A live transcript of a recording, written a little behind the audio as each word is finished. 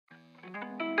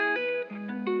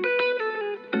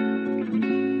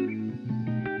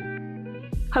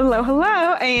Hello,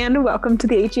 hello, and welcome to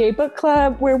the HEA Book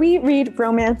Club, where we read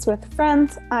romance with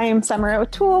friends. I am Summer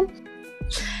O'Toole.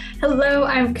 Hello,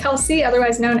 I'm Kelsey,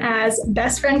 otherwise known as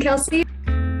Best Friend Kelsey.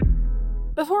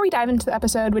 Before we dive into the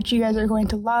episode, which you guys are going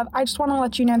to love, I just want to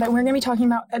let you know that we're going to be talking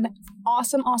about an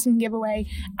awesome giveaway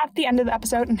at the end of the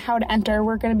episode and how to enter.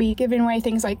 We're going to be giving away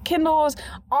things like Kindles,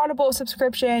 Audible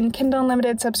subscription, Kindle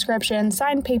Unlimited subscription,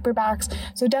 signed paperbacks.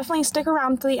 So definitely stick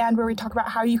around to the end where we talk about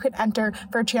how you could enter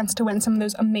for a chance to win some of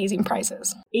those amazing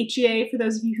prizes. HEA, for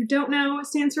those of you who don't know,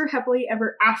 stands for Happily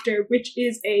Ever After, which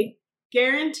is a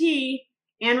guarantee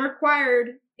and required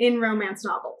in romance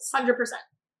novels. 100%.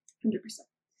 100%.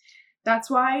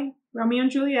 That's why Romeo and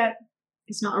Juliet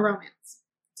is not a romance.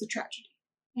 It's a tragedy.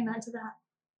 Amen to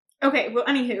that. Okay, well,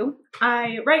 anywho,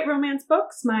 I write romance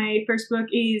books. My first book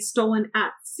is Stolen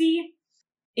at Sea,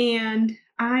 and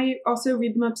I also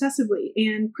read them obsessively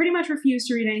and pretty much refuse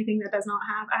to read anything that does not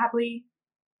have a happily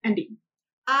ending.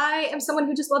 I am someone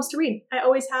who just loves to read. I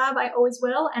always have, I always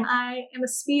will, and I am a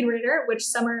speed reader, which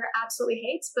Summer absolutely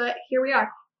hates, but here we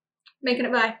are, making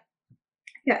it by.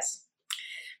 Yes.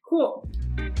 Cool.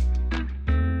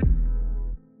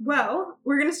 Well,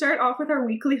 we're going to start off with our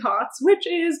weekly hots, which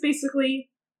is basically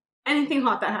anything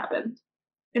hot that happened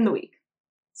in the week.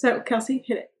 So, Kelsey,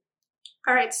 hit it.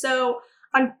 All right, so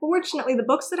unfortunately, the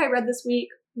books that I read this week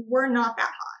were not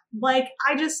that hot.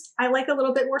 I like a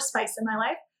little bit more spice in my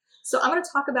life. So I'm going to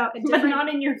talk about a different... But not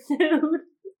in your food.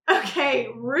 Okay,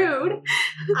 rude.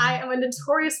 I am a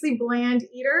notoriously bland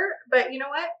eater, but you know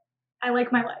what? I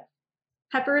like my life.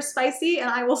 Pepper is spicy,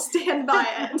 and I will stand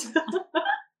by it.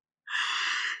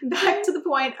 Back to the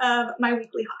point of my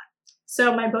weekly hot.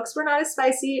 So my books were not as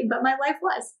spicy, but my life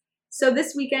was. So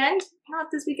this week,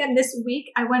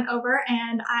 I went over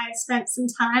and I spent some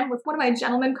time with one of my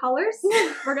gentleman callers.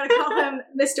 We're going to call him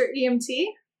Mr. EMT.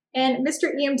 And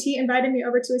Mr. EMT invited me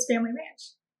over to his family ranch.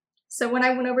 So when I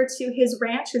went over to his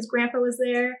ranch, his grandpa was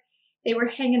there. They were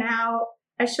hanging out.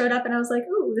 I showed up and I was like,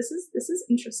 ooh, this is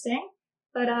interesting.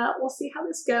 But we'll see how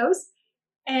this goes.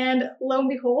 And lo and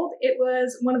behold, it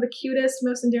was one of the cutest,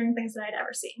 most endearing things that I'd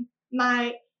ever seen.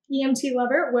 My EMT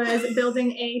lover was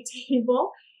building a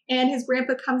table, and his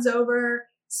grandpa comes over,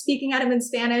 speaking at him in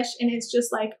Spanish, and is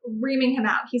just like reaming him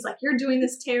out. He's like, "You're doing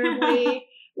this terribly.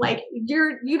 Like,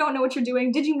 you don't know what you're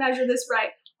doing. Did you measure this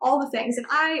right?" All the things. And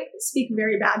I speak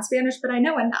very bad Spanish, but I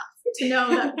know enough to know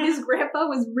that his grandpa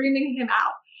was reaming him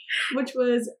out, which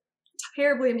was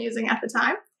terribly amusing at the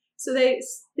time. So they,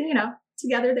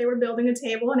 together they were building a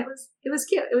table, and it was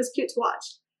cute. It was cute to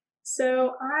watch.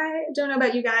 So I don't know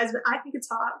about you guys, but I think it's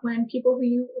hot when people who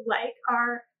you like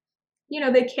are,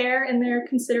 they care and they're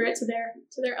considerate to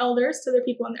their elders, to their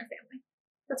people in their family.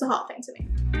 That's a hot thing to me.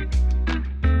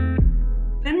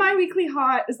 And my weekly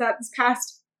hot is that this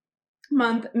past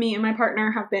month, me and my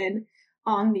partner have been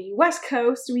on the West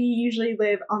Coast. We usually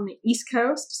live on the East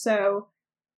Coast. So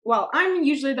while I'm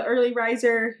usually the early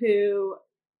riser who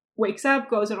wakes up,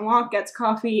 goes on a walk, gets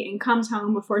coffee, and comes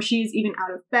home before she's even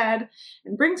out of bed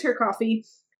and brings her coffee,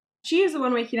 she is the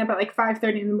one waking up at like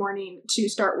 5:30 in the morning to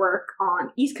start work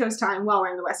on East Coast time while we're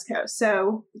in the West Coast.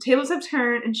 So the tables have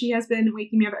turned, and she has been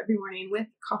waking me up every morning with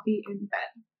coffee in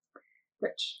bed,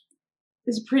 which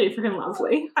is pretty freaking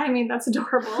lovely. I mean, that's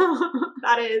adorable.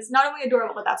 That is not only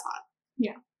adorable, but that's hot.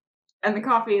 Yeah. And the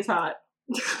coffee is hot.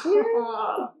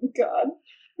 Oh, God.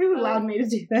 Who allowed me to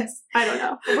do this? I don't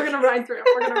know. We're going to ride through.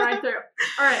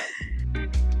 All right.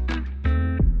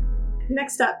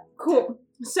 Next up. Cool.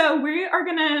 So we are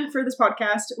going to, for this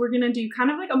podcast, we're going to do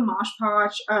kind of like a mosh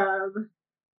posh of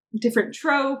different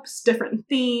tropes, different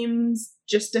themes,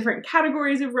 just different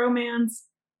categories of romance.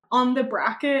 On the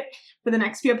bracket for the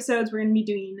next few episodes, we're going to be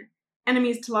doing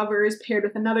enemies to lovers paired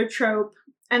with another trope.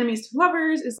 Enemies to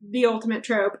lovers is the ultimate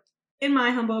trope, in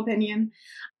my humble opinion.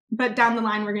 But down the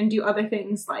line, we're going to do other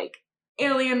things like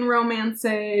alien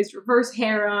romances, reverse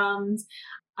harems.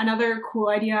 Another cool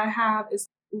idea I have is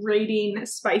rating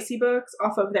spicy books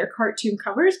off of their cartoon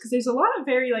covers, because there's a lot of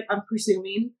very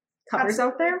unpresuming covers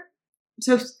out there.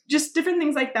 So just different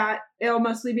things like that. It'll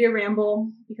mostly be a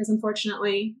ramble because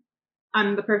unfortunately,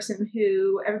 I'm the person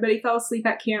who everybody fell asleep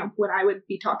at camp when I would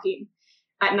be talking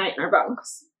at night in our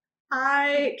bunks.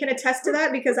 I can attest to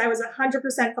that because I was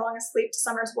 100% falling asleep to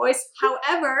Summer's voice.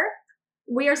 However,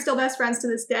 we are still best friends to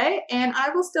this day, and I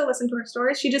will still listen to her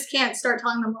stories. She just can't start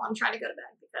telling them while I'm trying to go to bed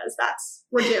because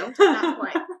we're doomed at that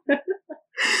point.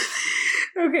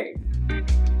 Okay.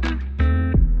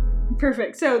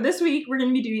 Perfect. So this week we're going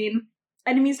to be doing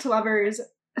enemies to lovers,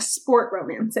 sport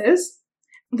romances.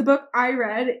 The book I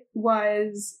read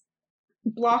was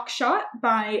Block Shot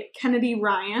by Kennedy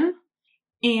Ryan,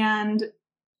 and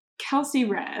Kelsey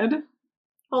read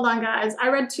Hold on, guys. I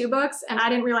read 2 books, and I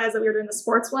didn't realize that we were doing the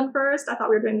sports one first. I thought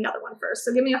we were doing the other one first.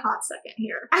 So give me a hot second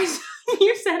here.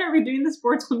 You said, are we doing the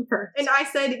sports one first? And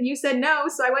you said no,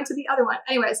 so I went to the other one.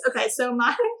 Anyways, okay, so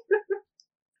my...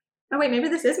 Oh, wait, maybe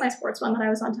this is my sports one that I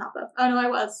was on top of. Oh, no, I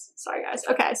was. Sorry, guys.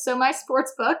 Okay, so my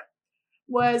sports book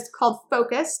was called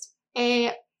Focused,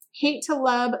 a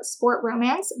hate-to-love sport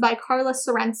romance by Carla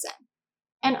Sorensen.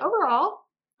 And overall,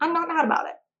 I'm not mad about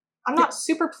it. I'm not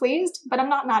super pleased, but I'm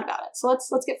not mad about it. So let's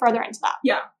get further into that.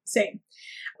 Yeah, same.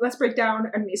 Let's break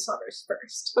down enemies to lovers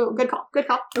first. Oh, good call. Good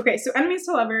call. Okay, so enemies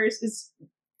to lovers is,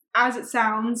 as it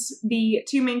sounds, the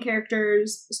 2 main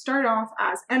characters start off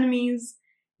as enemies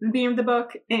in the beginning of the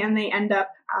book, and they end up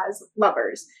as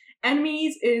lovers.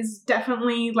 Enemies is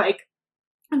definitely like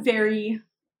a very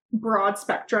broad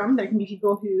spectrum. There can be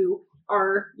people who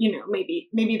are,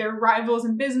 maybe they're rivals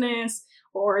in business,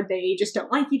 or they just don't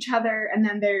like each other. And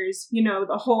then there's,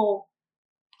 the whole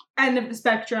end of the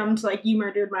spectrum to like, you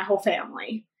murdered my whole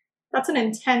family. That's an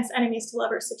intense enemies to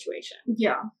lovers situation.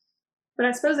 Yeah. But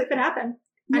I suppose it could happen.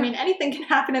 Yeah. I mean, anything can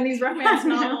happen in these romance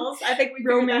novels. I think we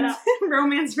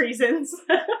romance reasons.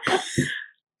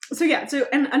 So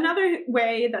and another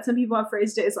way that some people have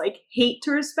phrased it is like hate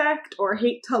to respect or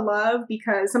hate to love,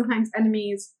 because sometimes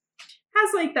enemies has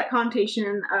like that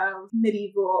connotation of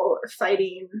medieval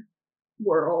fighting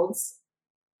worlds.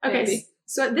 Okay, maybe.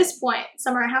 So at this point,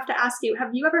 Summer, I have to ask you,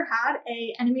 have you ever had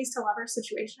a enemies to lovers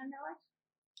situation in your life?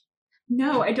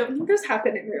 No, I don't think those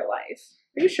happen in real life.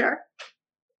 Are you sure?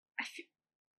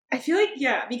 I feel like,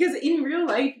 yeah, because in real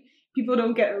life, people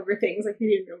don't get over things like they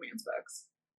do in romance books.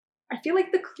 I feel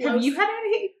like Have you had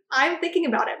any? I'm thinking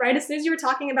about it, right? As soon as you were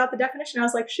talking about the definition, I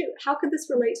was like, shoot, how could this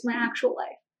relate to my actual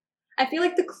life? I feel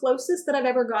like the closest that I've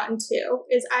ever gotten to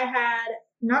is I had,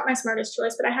 not my smartest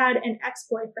choice, but I had an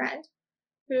ex-boyfriend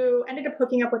who ended up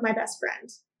hooking up with my best friend.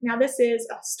 Now, this is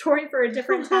a story for a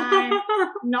different time,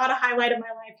 not a highlight of my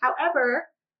life. However,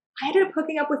 I ended up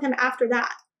hooking up with him after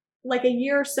that, like a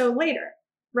year or so later,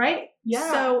 right?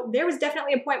 Yeah. So there was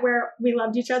definitely a point where we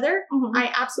loved each other. Mm-hmm.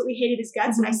 I absolutely hated his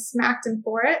guts, and I smacked him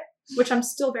for it, which I'm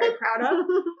still very proud of.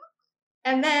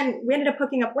 And then we ended up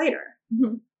hooking up later.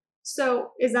 Mm-hmm.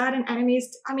 So is that an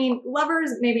enemies? I mean,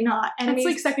 lovers, maybe not. Enemies.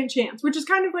 It's like second chance, which is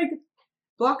kind of like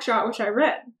Blockshot, which I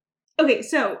read. Okay,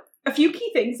 so a few key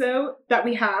things, though, that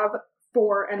we have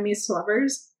for enemies to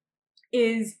lovers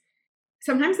is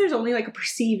sometimes there's only like a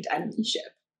perceived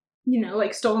enemyship.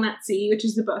 Like Stolen at Sea, which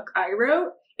is the book I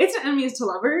wrote. It's an enemies to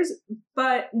lovers,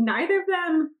 but neither of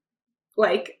them,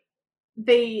 like,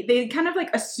 they kind of like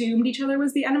assumed each other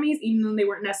was the enemies, even though they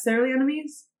weren't necessarily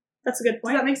enemies. That's a good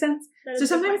point. Does that make sense? So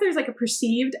sometimes there's like a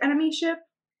perceived enemyship,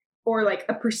 or like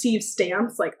a perceived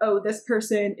stance, like, oh, this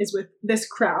person is with this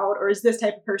crowd or is this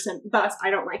type of person, thus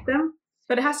I don't like them.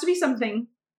 But it has to be something,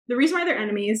 the reason why they're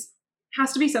enemies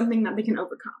has to be something that they can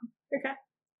overcome. Okay.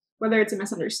 Whether it's a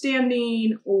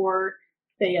misunderstanding or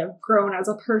they have grown as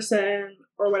a person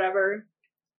or whatever.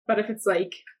 But if it's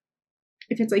like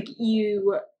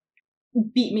you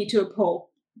beat me to a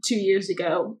pulp 2 years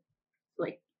ago,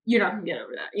 like, you're not gonna get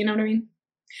over that. You know what I mean?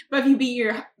 But if you beat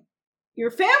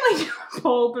your family to a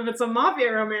pulp, if it's a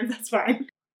mafia romance, that's fine.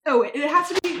 Oh, it has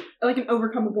to be like an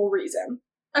overcomable reason.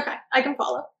 Okay, I can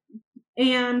follow.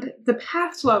 And the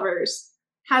path to lovers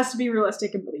has to be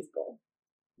realistic and believable.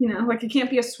 Like, it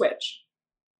can't be a switch.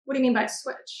 What do you mean by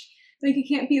switch? Like, it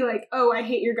can't be like, oh, I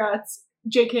hate your guts.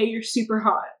 JK, you're super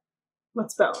hot.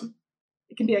 Let's bone.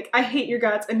 It can be like, I hate your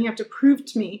guts, and you have to prove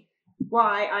to me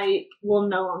why I will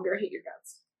no longer hate your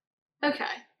guts.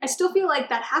 Okay. I still feel like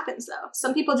that happens, though.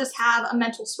 Some people just have a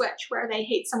mental switch where they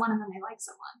hate someone and then they like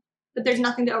someone. But there's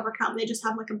nothing to overcome. They just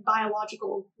have like a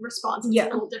biological response that's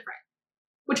a little different.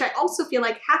 Which I also feel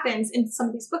like happens in some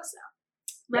of these books,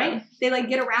 though. Right? Yeah. They like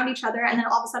get around each other, and then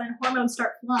all of a sudden hormones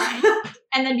start flying.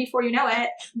 And then before you know it,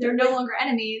 they're no longer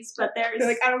enemies, but they're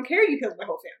like, I don't care, you killed my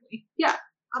whole family. Yeah.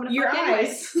 I'm gonna your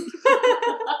eyes.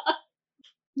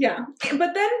 Yeah.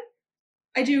 But then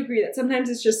I do agree that sometimes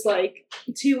it's just like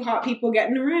 2 hot people get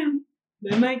in a room,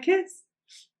 they might kiss.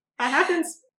 That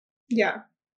happens. Yeah.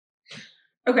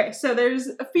 Okay, so there's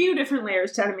a few different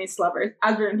layers to enemies to lovers,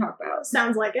 as we're going to talk about.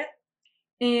 Sounds like it.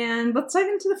 And let's dive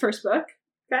into the first book.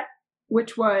 Okay.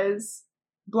 Which was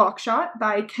Blockshot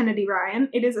by Kennedy Ryan.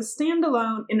 It is a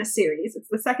standalone in a series. It's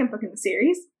the second book in the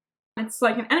series. It's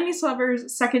like an enemies to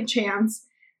lovers, second chance.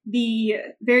 The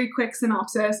very quick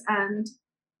synopsis, and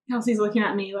Kelsey's looking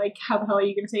at me like, how the hell are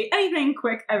you going to say anything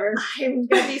quick ever? I'm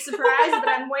going to be surprised, but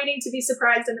I'm waiting to be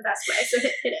surprised in the best way, so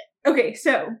hit it. Okay,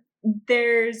 so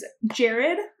there's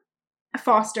Jared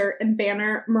Foster and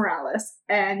Banner Morales,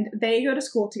 and they go to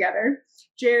school together.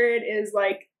 Jared is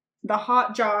like the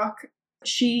hot jock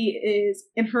She is,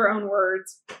 in her own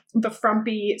words, the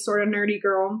frumpy, sort of nerdy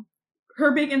girl.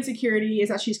 Her big insecurity is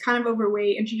that she's kind of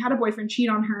overweight, and she had a boyfriend cheat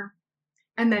on her.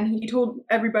 And then he told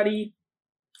everybody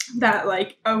that,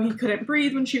 like, oh, he couldn't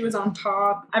breathe when she was on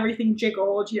top. Everything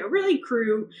jiggled, really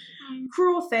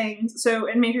cruel things. So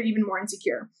it made her even more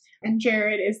insecure. And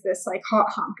Jared is this, like,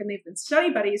 hot hunk, and they've been study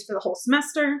buddies for the whole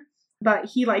semester, but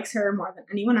he likes her more than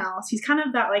anyone else. He's kind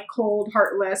of that, like, cold,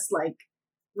 heartless, like,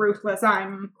 ruthless,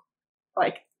 I'm,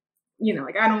 like,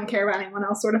 like, I don't care about anyone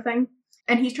else sort of thing.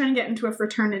 And he's trying to get into a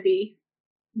fraternity,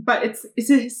 but it's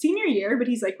his senior year, but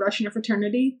he's, like, rushing a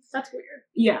fraternity. That's weird.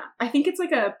 Yeah. I think it's,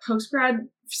 like, a post-grad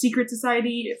secret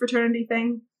society fraternity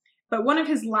thing. But one of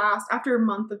his last, after a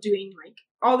month of doing, like,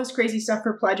 all this crazy stuff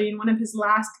for pledging, one of his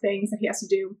last things that he has to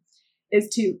do is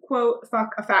to, quote, fuck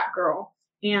a fat girl.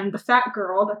 And the fat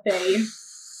girl that they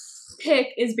pick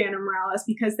is Banner Morales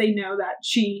because they know that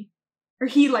he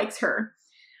likes her.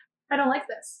 I don't like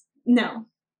this. No.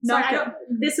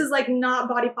 This is, like, not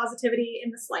body positivity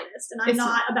in the slightest, and I'm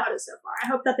not about it so far. I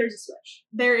hope that there's a switch.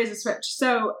 There is a switch.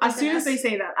 So as soon as they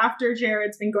say that, after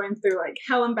Jared's been going through, like,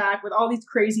 hell and back with all these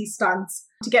crazy stunts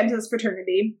to get into this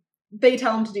fraternity, they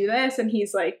tell him to do this, and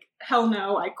he's like, hell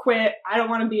no, I quit. I don't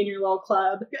want to be in your little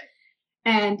club. Okay.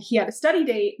 And he had a study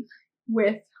date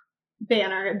with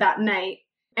Banner that night,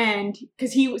 and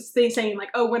because he was saying, like,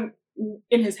 oh, when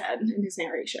in his head, in his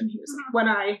narration, he was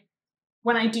like,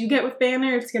 when I do get with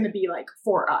Banner, it's going to be, like,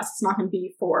 for us. It's not going to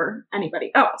be for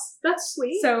anybody else. That's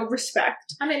sweet. So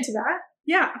respect. I'm into that.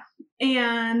 Yeah.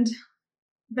 And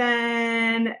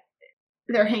then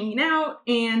they're hanging out,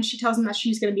 and she tells him that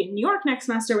she's going to be in New York next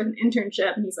semester with an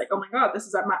internship, and he's like, oh my god, this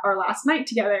is our last night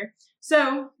together.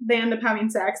 So they end up having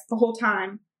sex the whole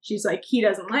time. She's like, he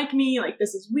doesn't like me, like,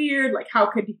 this is weird, like, how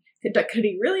could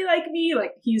he really like me?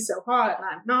 Like, he's so hot and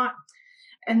I'm not.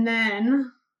 And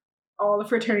then all the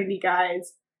fraternity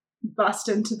guys bust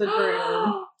into the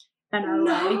room and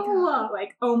are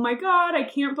like, oh my god, I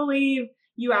can't believe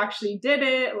you actually did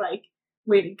it, like,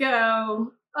 way to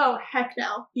go. Oh, heck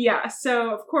no. Yeah,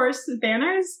 so of course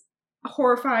Banner's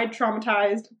horrified,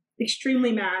 traumatized,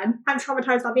 extremely mad. I'm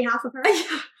traumatized on behalf of her.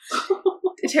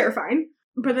 Terrifying.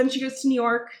 But then she goes to New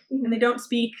York, and they don't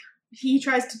speak. He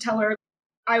tries to tell her,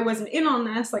 I wasn't in on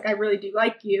this, like, I really do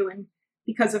like you, and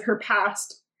because of her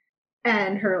past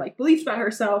and her, like, beliefs about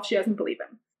herself, she doesn't believe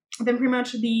him. Then pretty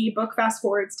much the book fast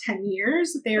forwards 10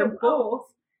 years. They're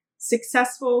both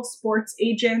successful sports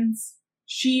agents.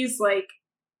 She's, like,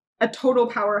 a total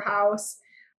powerhouse.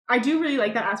 I do really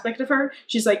like that aspect of her.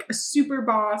 She's, like, a super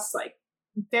boss, like,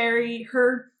 very,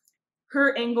 her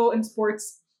angle in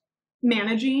sports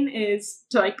managing is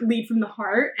to, like, lead from the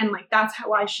heart, and, like, that's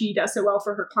why she does so well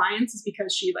for her clients, is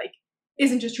because she, like,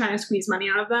 isn't just trying to squeeze money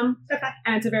out of them. Okay.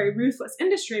 And it's a very ruthless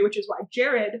industry, which is why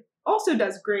Jared also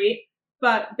does great,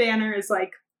 but Banner is, like,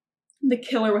 the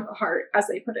killer with a heart, as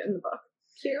they put it in the book.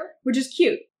 Cute. Which is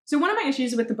cute. So one of my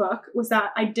issues with the book was that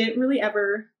I didn't really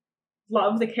ever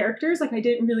love the characters. Like,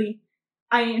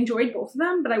 I enjoyed both of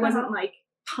them, but I wasn't, like,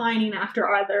 pining after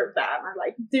either of them, or,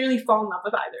 like, didn't really fall in love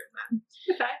with either of them.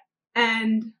 Okay.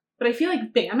 But I feel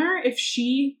like Banner, if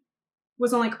she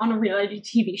was on a reality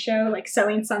TV show, like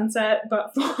Selling Sunset,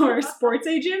 but for sports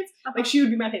agents, like, she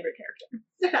would be my favorite character.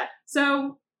 Okay.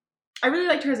 So I really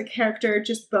liked her as a character,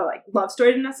 just the, like, love story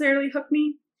didn't necessarily hook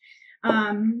me.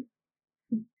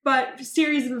 But a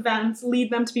series of events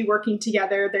lead them to be working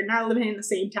together. They're now living in the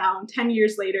same town. 10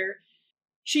 years later,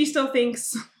 she still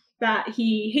thinks that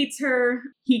he hates her.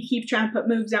 He keeps trying to put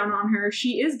moves down on her.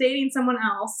 She is dating someone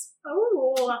else.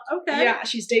 Oh, okay. Yeah,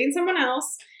 she's dating someone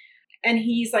else. And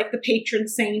he's, like, the patron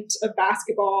saint of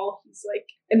basketball. He's, like,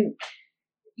 and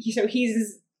he's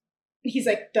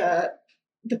like the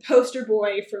poster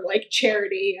boy for, like,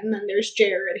 charity. And then there's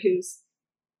Jared, who's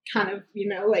kind of,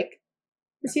 like,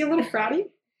 is he a little fratty?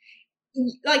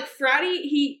 Like,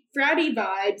 fratty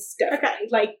vibes, definitely.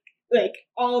 Okay. Like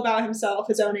all about himself,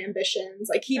 his own ambitions.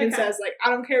 Like, he even says, like, I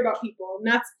don't care about people.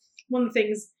 And that's one of the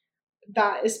things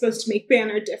that is supposed to make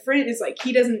Banner different, is, like,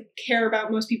 he doesn't care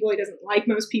about most people. He doesn't like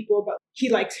most people, but he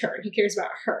likes her and he cares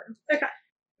about her. Okay.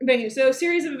 But anyway, so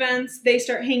series of events, they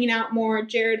start hanging out more.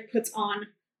 Jared puts on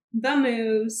the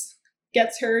moves,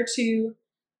 gets her to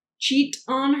cheat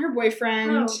on her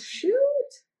boyfriend. Oh, shoot.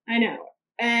 I know.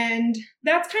 And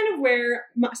that's kind of where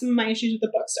some of my issues with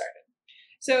the book started.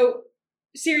 So,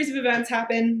 series of events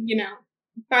happen,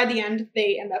 by the end,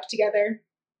 they end up together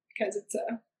because it's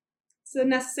a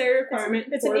necessary requirement.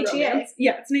 It's an HEA. Romance.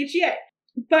 Yeah, it's an HEA.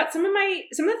 But some of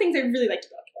the things I really liked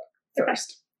about the book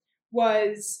first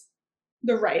was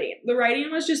the writing. The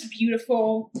writing was just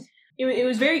beautiful. It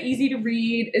was very easy to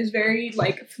read. It was very,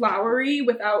 like, flowery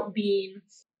without being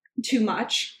too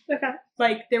much. Okay.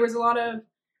 Like, there was a lot of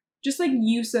just, like,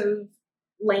 use of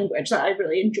language that I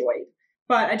really enjoyed.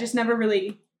 But I just never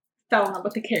really fell in love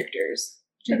with the characters,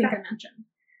 which I think I mentioned.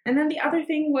 And then the other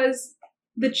thing was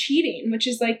the cheating, which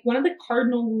is, like, one of the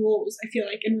cardinal rules, I feel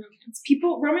like, in romance.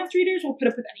 Romance readers will put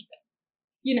up with anything.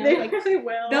 You know, They like, really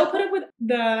will. they'll put up with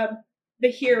the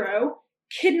hero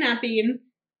kidnapping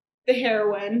the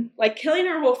heroine, like, killing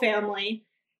her whole family,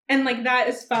 and, like, that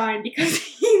is fine because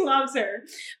he loves her.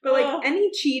 But, like,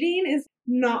 any cheating is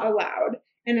not allowed,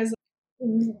 and is,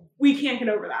 we can't get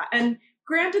over that. And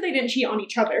granted, they didn't cheat on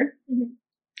each other,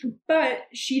 but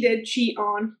she did cheat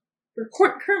on her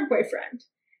current boyfriend.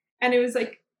 And it was,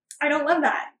 like, I don't love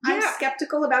that. Yeah. I'm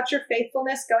skeptical about your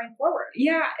faithfulness going forward.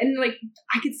 Yeah, and, like,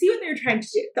 I could see what they were trying to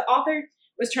do. The author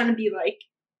was trying to be like,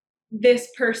 this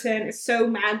person is so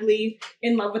madly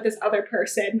in love with this other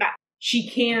person that she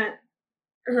can't,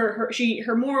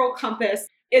 her moral compass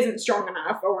isn't strong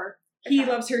enough, or he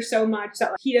loves her so much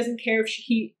that, like, he doesn't care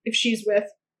if she's with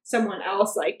someone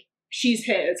else, like, she's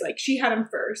his, like, she had him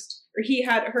first, or he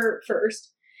had her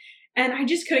first. And I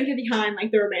just couldn't get behind,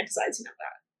 like, the romanticizing of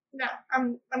that. No,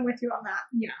 I'm with you on that.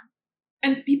 Yeah.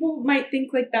 And people might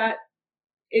think, like, that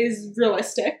is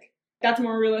realistic. That's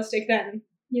more realistic than,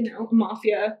 you know, a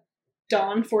mafia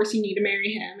don forcing you to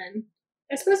marry him. And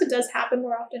I suppose it does happen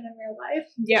more often in real life.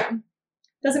 yeah.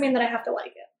 Doesn't mean that I have to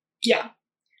like it. Yeah.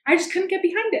 I just couldn't get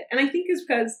behind it. And I think it's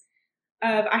because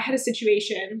I had a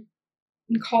situation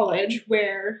in college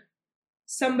where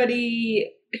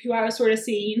somebody who I was sort of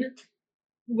seeing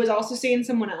was also seeing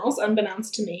someone else,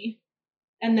 unbeknownst to me.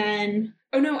 And then,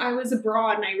 oh no, I was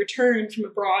abroad and I returned from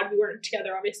abroad. We weren't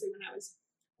together, obviously, when I was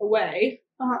away.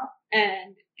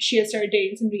 And she had started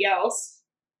dating somebody else.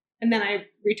 And then I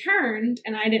returned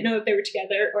and I didn't know that they were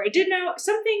together, or I did know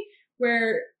something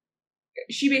where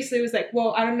she basically was like,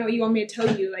 well, I don't know what you want me to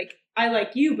tell you. Like, I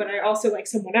like you, but I also like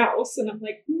someone else. And I'm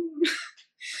like,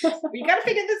 you gotta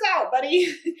figure this out,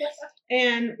 buddy.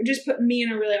 And just put me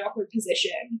in a really awkward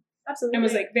position. Absolutely. And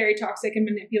was, like, very toxic and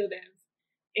manipulative.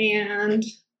 And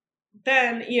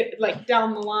then, like,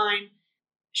 down the line,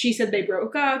 she said they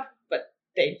broke up, but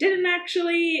they didn't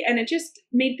actually. And it just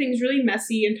made things really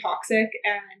messy and toxic.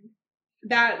 And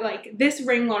that, like, this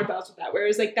rang a lot of bells with that, where it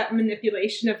was, like, that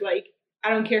manipulation of, like, I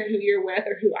don't care who you're with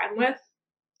or who I'm with.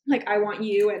 Like, I want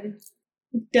you, and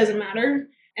it doesn't matter.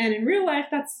 And in real life,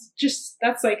 that's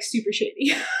like super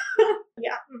shady.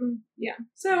 Yeah. Mm-hmm. Yeah.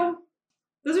 So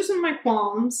those are some of my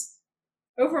qualms.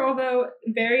 Overall, though,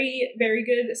 very, very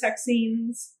good sex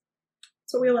scenes.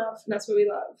 That's what we love. That's what we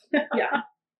love. Yeah.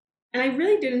 And I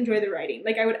really did enjoy the writing.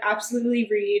 Like, I would absolutely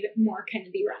read more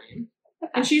Kennedy Ryan.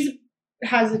 And she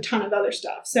has a ton of other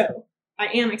stuff. So I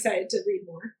am excited to read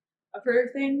more of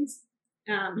her things.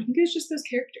 I think it's just those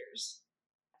characters.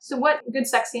 So what good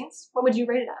sex scenes? What would you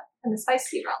rate it at in the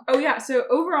spicy realm? Oh, yeah. So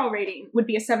overall rating would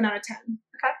be a 7 out of 10.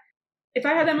 Okay. If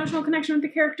I had that emotional connection with the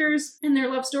characters and their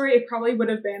love story, it probably would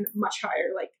have been much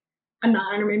higher, like a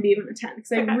 9 or maybe even a 10,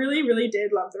 because I really, really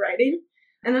did love the writing.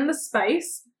 And then the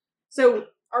spice. So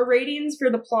our ratings for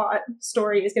the plot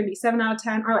story is going to be 7 out of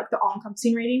 10, or like the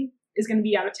all-encompassing rating is going to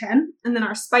be out of 10. And then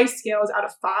our spice scale is out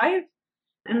of 5.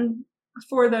 And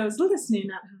for those listening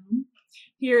at home,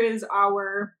 here is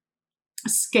our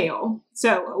scale.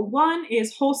 So 1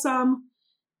 is wholesome,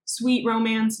 sweet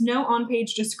romance, no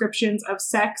on-page descriptions of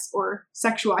sex or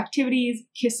sexual activities,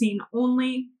 kissing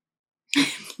only.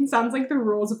 It sounds like the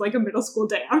rules of, like, a middle school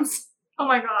dance. Oh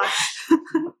my gosh.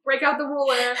 Break out the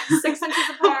ruler, 6 inches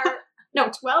apart. No,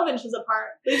 12 inches apart.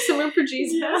 Leave some room for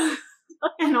Jesus. Yeah.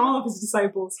 And all of his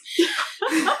disciples.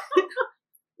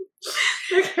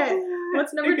 Okay.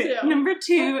 What's number 2? Number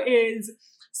 2 is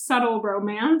subtle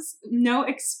romance. No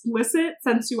explicit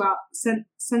Sensuality.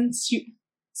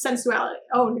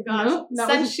 Oh my gosh. No,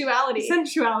 Sensuality.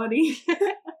 Sensuality.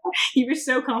 You were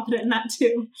so confident in that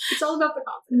too. It's all about the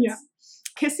confidence. Yeah.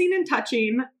 Kissing and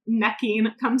touching, necking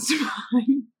comes to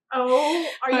mind. Oh,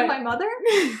 are you my mother?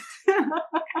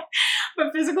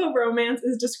 But physical romance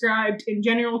is described in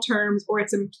general terms, or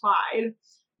it's implied.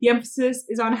 The emphasis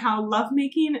is on how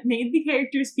lovemaking made the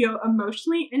characters feel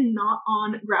emotionally and not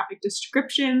on graphic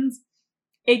descriptions,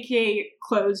 aka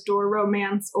closed door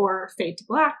romance or fade to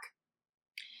black.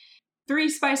 3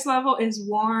 spice level is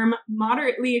warm,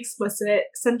 moderately explicit,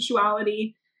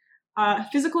 sensuality.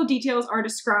 Physical details are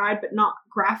described but not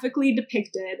graphically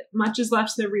depicted. Much is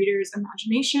left to the reader's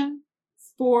imagination.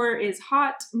 4 is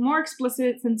hot, more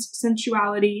explicit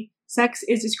sensuality. Sex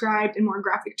is described in more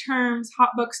graphic terms. Hot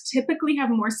books typically have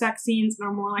more sex scenes and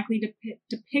are more likely to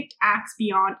depict acts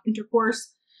beyond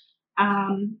intercourse.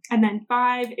 And then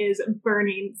 5 is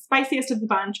burning, spiciest of the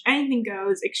bunch. Anything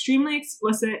goes, extremely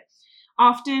explicit,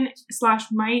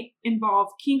 often/might involve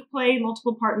kink play,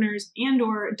 multiple partners, and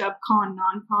or dub con,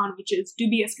 non-con, which is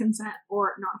dubious consent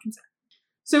or non-consent.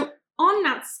 So on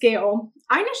that scale,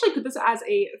 I initially put this as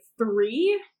a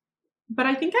 3, but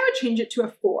I think I would change it to a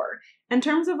 4. In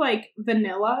terms of like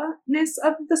vanilla-ness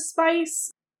of the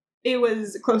spice, it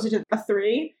was closer to a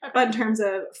 3, but in terms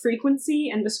of frequency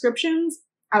and descriptions,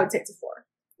 I would say it's a 4.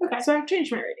 Okay. So I've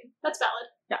changed my rating. That's valid.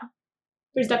 Yeah.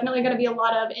 There's definitely going to be a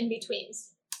lot of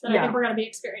in-betweens that I think we're going to be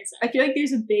experiencing. I feel like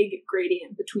there's a big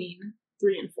gradient between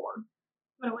 3 and 4. I'm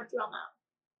going to work you on that.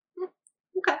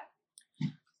 Okay.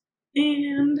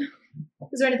 And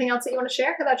is there anything else that you want to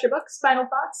share about your books? Final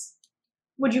thoughts?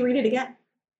 Would you read it again?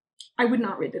 I would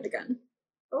not read it again.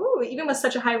 Oh, even with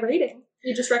such a high rating.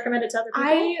 You just recommend it to other people?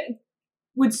 I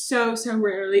would so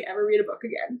rarely ever read a book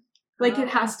again. Like, it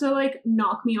has to, like,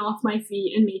 knock me off my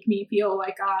feet and make me feel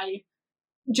like I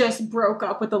just broke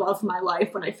up with the love of my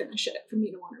life when I finish it for me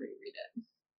to want to reread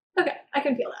it. Okay, I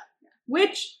can feel that.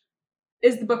 Which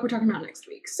is the book we're talking about next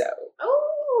week, so.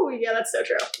 Oh, yeah, that's so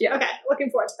true. Yeah. Okay, looking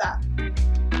forward to that.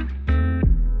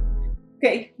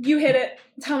 Okay, you hit it.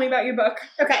 Tell me about your book.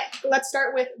 Okay, let's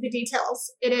start with the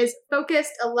details. It is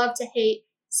Focused, A Love to Hate,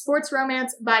 Sports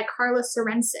Romance by Carla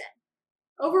Sorensen.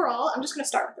 Overall, I'm just going to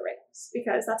start with the ratings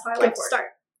because that's how I like to start.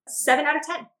 7 out of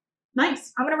 10.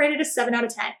 Nice. I'm going to rate it a 7 out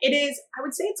of 10. It is, I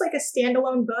would say it's like a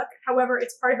standalone book. However,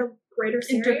 it's part of a greater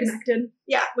series. Interconnected.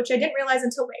 Yeah, which I didn't realize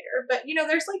until later. But, you know,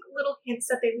 there's like little hints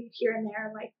that they leave here and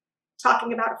there, like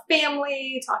talking about a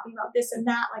family, talking about this and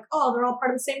that, like, oh, they're all part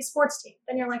of the same sports team.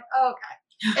 Then you're like, oh,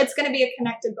 okay. It's going to be a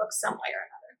connected book some way or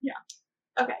another. Yeah.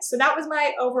 Okay, so that was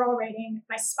my overall rating.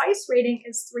 My spice rating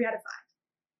is 3 out of 5.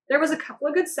 There was a couple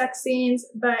of good sex scenes,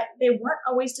 but they weren't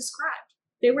always described.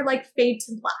 They were like fade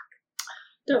to black.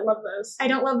 Don't love those. I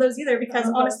don't love those either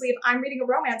because honestly, if I'm reading a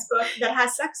romance book that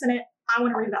has sex in it, I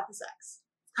want to read about the sex.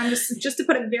 I'm just to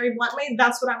put it very bluntly,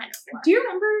 that's what I'm in it for. Do you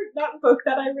remember that book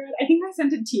that I read? I think I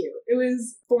sent it to you. It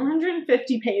was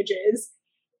 450 pages.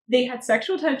 They had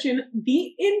sexual tension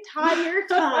the entire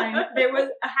time. There was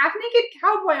a half-naked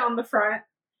cowboy on the front.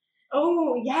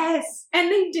 Oh, yes. And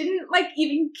they didn't, like,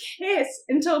 even kiss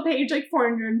until page, like,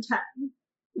 410.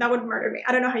 That would murder me.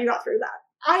 I don't know how you got through that.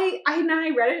 I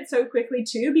read it so quickly,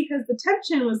 too, because the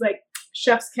tension was, like,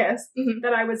 chef's kiss,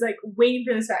 that I was, like, waiting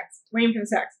for the sex.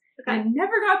 Okay. I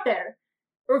never got there.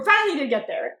 Or finally did get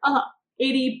there.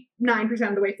 89%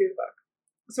 of the way through the book.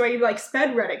 So I, like,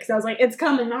 sped read it, because I was like, it's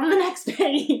coming on the next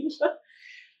page.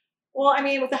 Well, I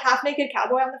mean, with the half-naked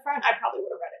cowboy on the front, I probably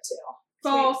would have read it, too.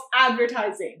 False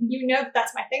advertising. You know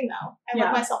that's my thing, though. I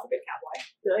love myself a good cowboy.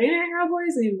 Billionaire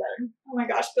cowboys, even better. Oh my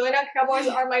gosh, billionaire cowboys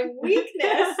are my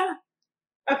weakness.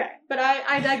 Okay, but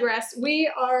I digress.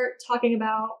 We are talking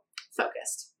about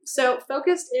Focused. So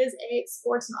Focused is a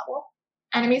sports novel,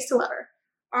 enemies to lover.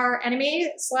 Our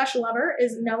enemy/lover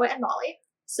is Noah and Molly.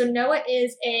 So Noah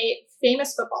is a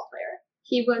famous football player.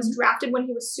 He was drafted when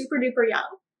he was super duper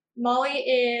young. Molly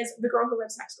is the girl who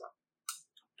lives next door.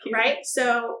 Cute. Right?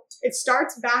 So it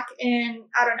starts back in,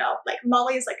 I don't know, like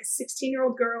Molly is like a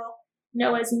 16-year-old girl.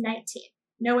 Noah's 19.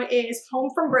 Noah is home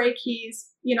from break.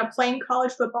 He's, playing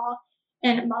college football.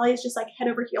 And Molly is just like head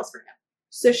over heels for him.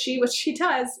 So what she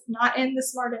does, not in the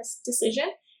smartest decision,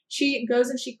 she goes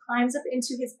and she climbs up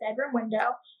into his bedroom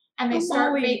window and they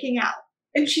start making out.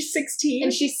 And she's 16?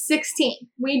 And she's 16.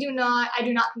 I do not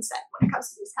consent when it comes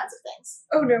to these kinds of things.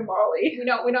 Oh no, Molly.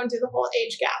 We don't do the whole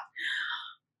age gap.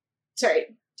 Sorry.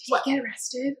 Did he get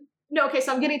arrested? No, okay,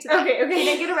 so I'm getting to that. Okay. He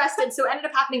didn't get arrested. So what ended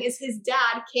up happening is his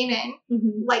dad came in,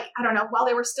 like, I don't know, while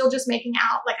they were still just making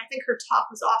out. Like, I think her top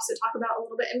was off, so talk about a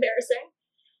little bit embarrassing.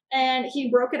 And he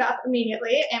broke it up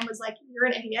immediately and was like, you're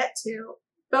an idiot to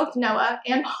both Noah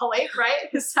and Molly, right?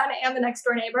 His son and the next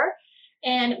door neighbor.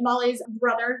 And Molly's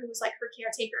brother, who was like her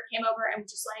caretaker, came over and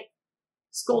just like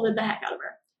scolded the heck out of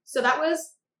her. So that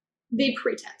was the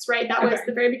pretense, right? That was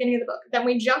the very beginning of the book. Then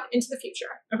we jump into the future.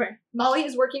 Okay. Molly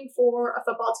is working for a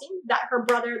football team that her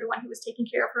brother, the one who was taking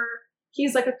care of her,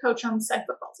 he's like a coach on said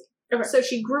football team. Okay. So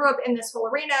she grew up in this whole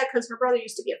arena because her brother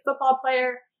used to be a football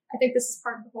player. I think this is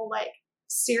part of the whole like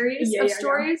series of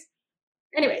stories.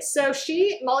 Yeah. Anyway, so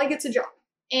Molly gets a job.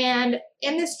 And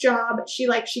in this job, she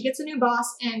gets a new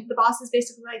boss, and the boss is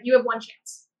basically like, you have one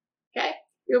chance. Okay?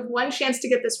 You have one chance to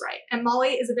get this right. And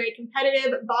Molly is a very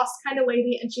competitive boss kind of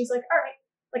lady, and she's like, all right,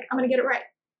 like, I'm going to get it right.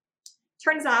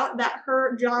 Turns out that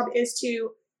her job is to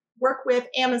work with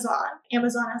Amazon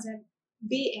as in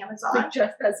the Amazon. Like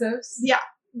Jeff Bezos. Yeah.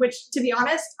 Which, to be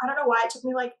honest, I don't know why it took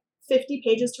me like 50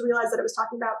 pages to realize that it was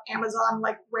talking about Amazon,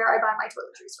 like where I buy my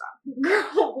toiletries from.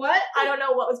 Girl, what? I don't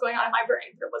know what was going on in my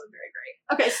brain, but it wasn't very great.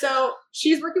 Okay, so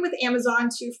she's working with Amazon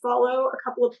to follow a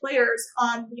couple of players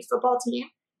on the football team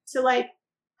to like,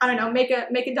 I don't know, make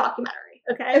a documentary.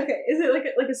 Okay. Okay. Is it like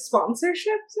a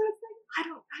sponsorship sort of thing? I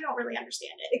don't really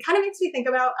understand it. It kind of makes me think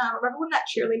about remember when that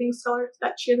cheerleading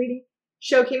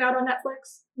show came out on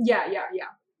Netflix? Yeah.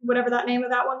 Whatever that name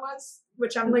of that one was,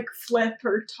 which I'm Like Flip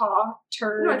or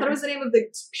Turd. no, I thought it was the name of the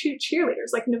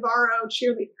cheerleaders, like Navarro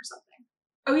cheerleading or something.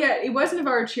 Oh yeah, it was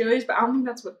Navarro Cheerleaders, but I don't think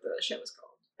that's what the show was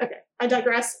called. Okay, I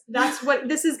digress.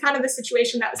 This is kind of the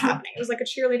situation that was happening. It was like a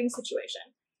cheerleading situation.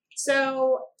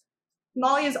 So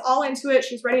Molly is all into it.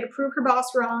 She's ready to prove her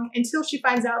boss wrong until she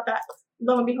finds out that,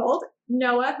 lo and behold,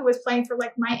 Noah, who was playing for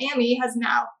like Miami, has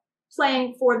now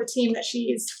playing for the team that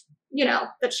she's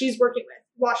working with,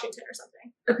 Washington or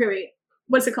something. Okay, wait.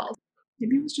 What's it called?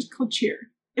 Maybe it was just called Cheer.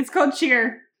 It's called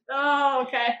Cheer. Oh,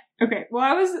 okay. Okay, well,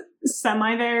 I was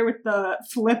semi there with the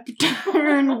flip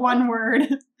turn one word.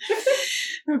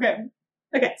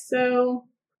 Okay, so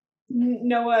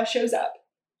Noah shows up.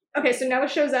 Okay, so Noah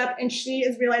shows up and she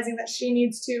is realizing that she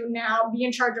needs to now be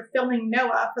in charge of filming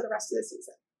Noah for the rest of the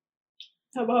season.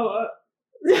 Hello.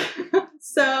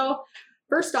 So,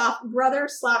 first off,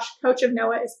 brother/coach of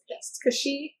Noah is pissed because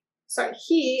he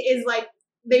is like,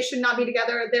 they should not be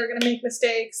together. They're going to make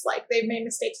mistakes. Like, they've made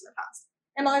mistakes in the past.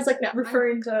 And Molly's like, no.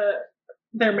 Referring to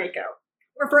their makeout.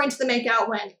 Referring to the makeout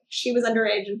when she was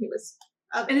underage and he was.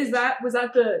 And was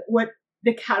that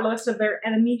the catalyst of their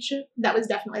enemyship? That was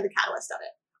definitely the catalyst of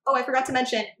it. Oh, I forgot to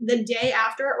mention, the day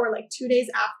after, or like 2 days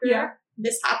after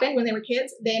this happened, when they were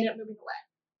kids, they ended up moving away.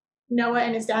 Noah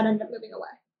and his dad ended up moving away.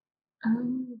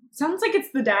 Sounds like it's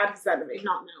the dad who's enemy,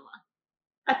 not Noah.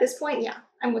 At this point, yeah,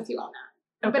 I'm with you on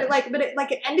that. Okay. But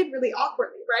it ended really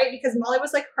awkwardly, right? Because Molly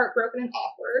was like heartbroken and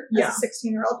awkward as a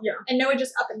 16-year-old, and Noah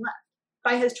just up and left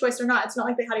by his choice or not. It's not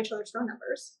like they had each other's phone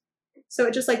numbers, so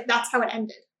it just like that's how it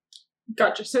ended.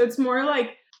 Gotcha. So it's more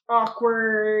like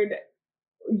awkward.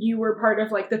 You were part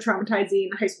of like the traumatizing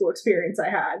high school experience I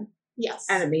had. Yes.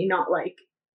 Enemy, not like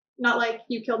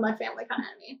you killed my family kind of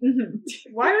enemy.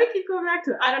 Mm-hmm. Why do I keep going back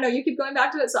to that? I don't know. You keep going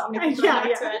back to it, so I'm going to keep going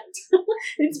back to it.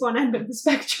 It's one end of the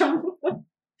spectrum.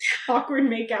 Awkward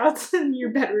makeouts in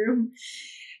your bedroom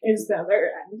is the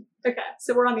other end. Okay,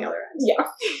 so we're on the other end.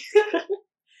 Yeah.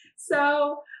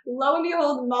 So, lo and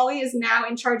behold, Molly is now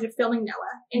in charge of filming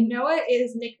Noah, and Noah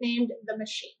is nicknamed the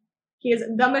Machine. He is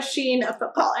the machine of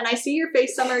football. And I see your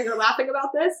face, Summer. You're laughing about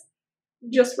this.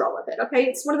 Just roll with it, okay?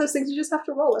 It's one of those things you just have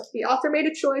to roll with. The author made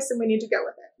a choice, and we need to go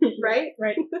with it, right?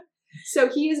 Right. So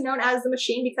he is known as the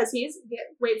Machine because he's,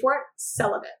 wait for it,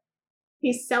 celibate.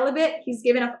 He's celibate. He's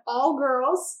given up all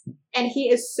girls, and he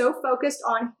is so focused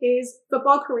on his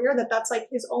football career that's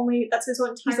his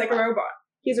entire He's like life. a robot.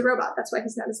 He's a robot. That's why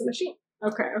he's known as the Machine.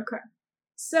 Okay.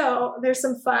 So there's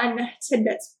some fun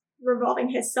tidbits revolving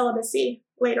his celibacy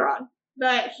later on.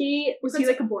 But Was he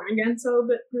like a born again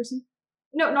celibate person?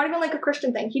 No, not even like a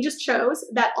Christian thing. He just chose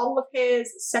that all of his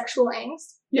sexual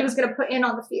angst he was going to put in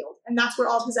on the field, and that's where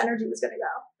all of his energy was going to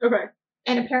go. Okay.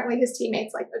 And apparently his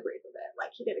teammates like agreed with it.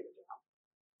 Like he did a good job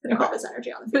putting all of his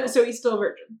energy on the field. But so he's still a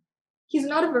virgin. He's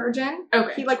not a virgin.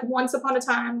 Okay. He like once upon a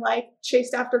time like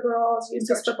chased after girls, used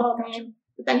his football game.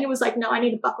 But then he was like, no, I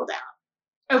need to buckle down.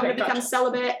 Okay, I'm going to become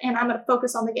celibate, and I'm going to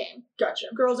focus on the game. Gotcha.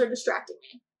 Girls are distracting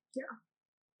me. Yeah.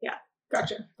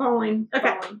 Gotcha. Following.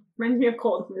 Reminds me of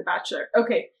Colton from The Bachelor.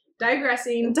 Okay.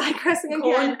 Digressing Digressing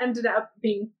Colton again. ended up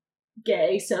being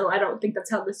gay, so I don't think that's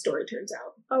how this story turns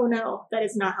out. Oh no, that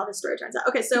is not how the story turns out.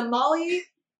 Okay, so Molly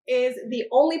is the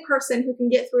only person who can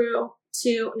get through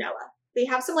to Noah. They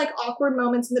have some like awkward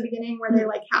moments in the beginning where they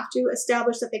like have to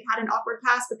establish that they've had an awkward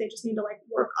past, but they just need to like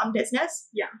work on business.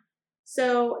 Yeah.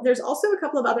 So there's also a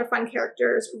couple of other fun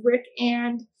characters, Rick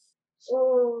and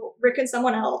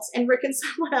someone else. And Rick and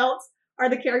someone else are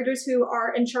the characters who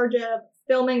are in charge of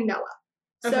filming Noah.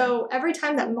 Okay. So every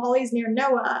time that Molly's near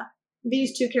Noah,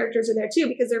 these two characters are there too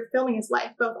because they're filming his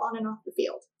life both on and off the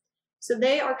field. So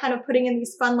they are kind of putting in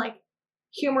these fun, like,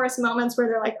 humorous moments where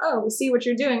they're like, oh, we see what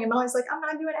you're doing. And Molly's like, I'm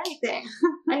not doing anything.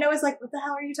 And Noah's like, what the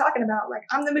hell are you talking about? Like,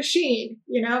 I'm the machine.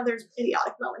 You know, there's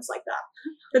idiotic moments like that.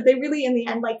 But they really, in the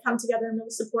end, like, come together and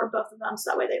really support both of them.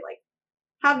 So that way they, like,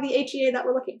 have the HEA that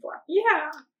we're looking for.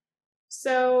 Yeah.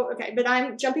 So, okay, but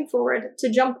I'm jumping forward.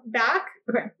 To jump back,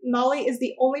 Okay. Molly is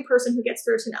the only person who gets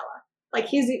through to Noah. Like,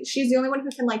 she's the only one who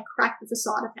can, like, crack the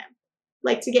facade of him.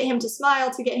 Like, to get him to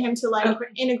smile, to get him to, like,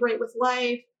 integrate with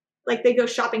life. Like, they go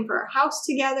shopping for a house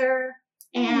together.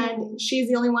 And she's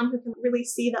the only one who can really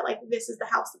see that, like, this is the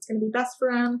house that's going to be best for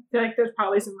him. I feel like there's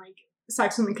probably some, like,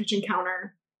 sex on the kitchen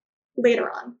counter.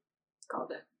 Later on.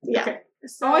 Called it. Yeah. Okay.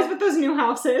 So, Always with those new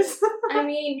houses. I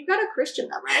mean, you got a Christian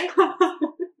though,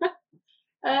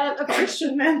 right? Okay.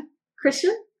 Christian men.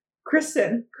 Christian?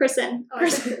 Kristen. Christen. Oh,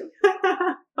 Kristen.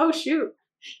 oh shoot.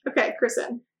 Okay,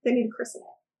 Christen. They need to christen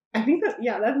it. I think that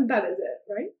is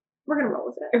it, right? We're gonna roll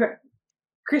with it. Okay.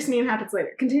 Christening happens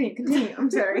later. Continue.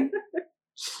 I'm sorry.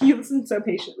 You listen so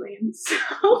patiently. And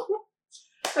so...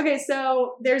 Okay,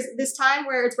 so there's this time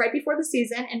where it's right before the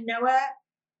season, and Noah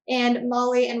and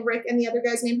Molly and Rick and the other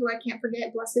guy's name, who I can't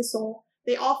forget, bless his soul,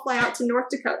 they all fly out to North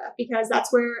Dakota because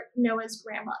that's where Noah's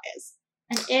grandma is.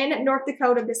 And in North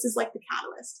Dakota, this is like the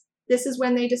catalyst. This is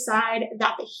when they decide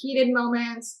that the heated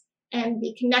moments and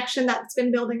the connection that's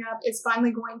been building up is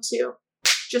finally going to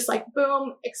just like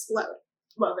boom, explode.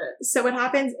 Love it. So what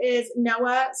happens is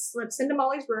Noah slips into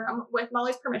Molly's room with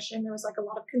Molly's permission. There was like a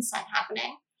lot of consent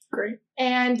happening. Great.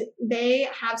 And they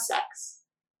have sex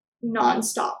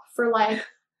nonstop for like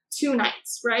 2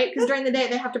 nights, right? Because during the day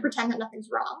they have to pretend that nothing's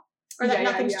wrong or that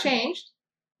nothing's changed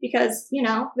because, you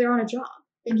know, they're on a job.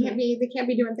 They can't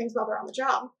be doing things while they're on the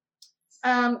job.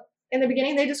 In the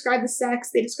beginning, they described the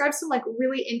sex. They described some like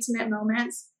really intimate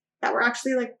moments that were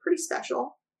actually like pretty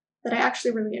special that I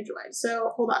actually really enjoyed.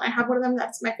 So hold on. I have one of them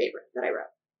that's my favorite that I wrote.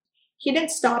 He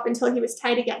didn't stop until he was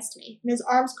tight against me, and his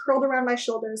arms curled around my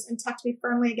shoulders and tucked me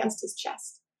firmly against his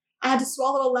chest. I had to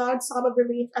swallow a loud sob of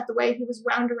relief at the way he was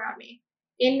wound around me,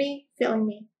 in me, filling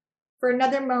me. For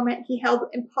another moment, he held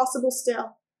impossible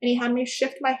still, and he had me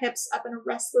shift my hips up in a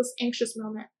restless, anxious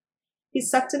moment. He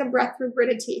sucked in a breath through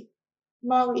gritted teeth.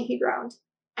 Molly, he groaned.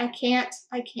 I can't.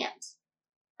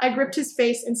 I gripped his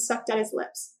face and sucked at his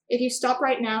lips. If you stop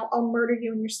right now, I'll murder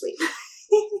you in your sleep.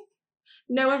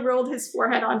 Noah rolled his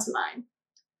forehead onto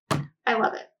mine. I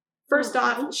love it. First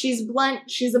off, she's blunt.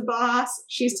 She's a boss.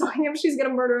 She's telling him she's going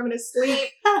to murder him in his sleep.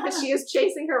 And she is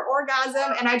chasing her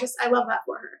orgasm. And I love that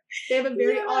for her. They have a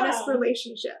very honest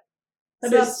relationship.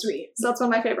 That is sweet. So that's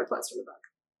one of my favorite quotes from the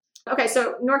book. Okay,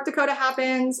 so North Dakota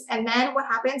happens. And then what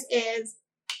happens is,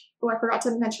 I forgot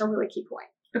to mention a really key point.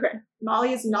 Okay.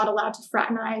 Molly is not allowed to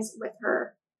fraternize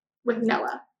with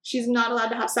Noah. She's not allowed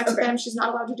to have sex with him. She's not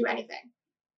allowed to do anything.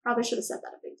 Probably should have said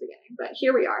that at the beginning, but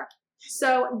here we are.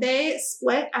 So they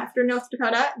split after North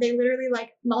Dakota. They literally,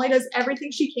 like, Molly does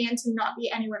everything she can to not be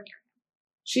anywhere near him.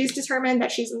 She's determined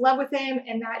that she's in love with him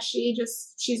and that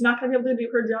she's not going to be able to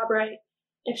do her job right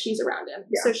if she's around him.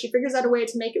 Yeah. So she figures out a way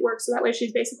to make it work so that way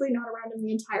she's basically not around him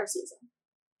the entire season.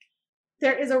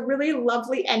 There is a really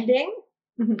lovely ending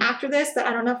after this that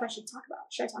I don't know if I should talk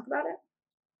about. Should I talk about it?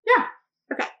 Yeah.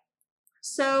 Okay.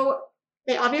 So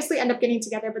they obviously end up getting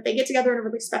together, but they get together in a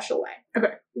really special way.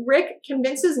 Okay. Rick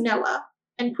convinces Noah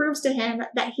and proves to him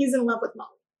that he's in love with Molly.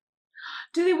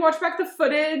 Do they watch back the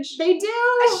footage? They do!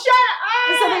 Shut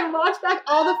up! So they watch back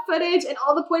all the footage and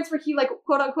all the points where he, like,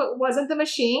 quote unquote, wasn't the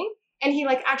machine. And he,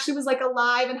 like, actually was, like,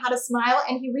 alive and had a smile.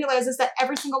 And he realizes that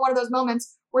every single one of those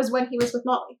moments was when he was with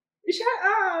Molly. Shut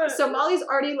up! So Molly's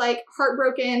already, like,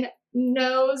 heartbroken,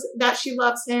 knows that she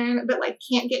loves him, but, like,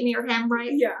 can't get near him,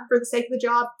 right? Yeah. For the sake of the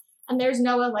job. And there's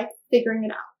Noah, like, figuring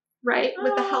it out, right?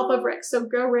 With the help of Rick. So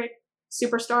go Rick,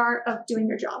 superstar of doing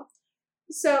your job.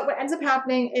 So what ends up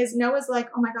happening is Noah's like,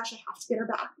 oh my gosh, I have to get her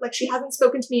back. Like, she hasn't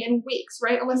spoken to me in weeks,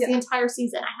 right? Almost the entire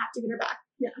season. I have to get her back.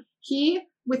 Yeah. He,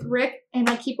 with Rick, and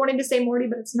I keep wanting to say Morty,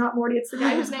 but it's not Morty. It's the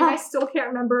guy whose name I still can't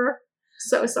remember.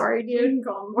 So sorry, dude. You can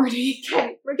call him Morty.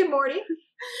 Okay, Rick and Morty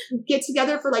get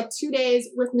together for like 2 days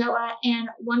with Noah, and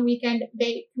one weekend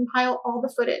they compile all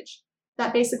the footage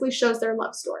that basically shows their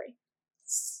love story.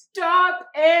 Stop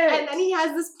it! And then he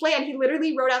has this plan. He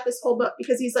literally wrote out this whole book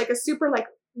because he's like a super like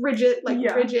rigid,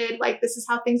 this is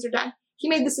how things are done. He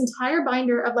made this entire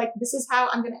binder of like, this is how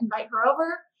I'm going to invite her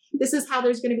over. This is how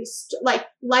there's going to be like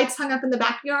lights hung up in the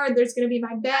backyard. There's going to be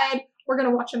my bed. We're going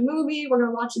to watch a movie. We're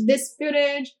going to watch this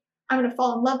footage. I'm going to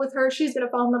fall in love with her. She's going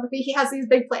to fall in love with me. He has these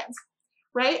big plans,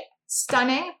 right?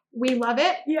 Stunning. We love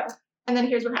it. Yeah. And then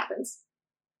here's what happens.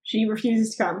 She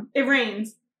refuses to come. It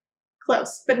rains.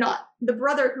 Close, but not. The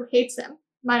brother who hates him,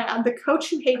 the coach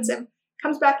who hates him,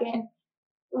 comes back in,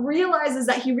 realizes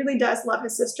that he really does love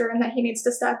his sister and that he needs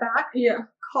to step back. Yeah.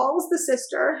 Calls the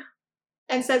sister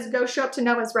and says, go show up to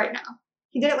Noah's right now.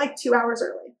 He did it like 2 hours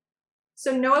early.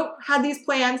 So Noah had these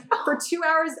plans for 2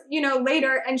 hours,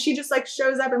 later, and she just like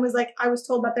shows up and was like, I was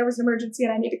told that there was an emergency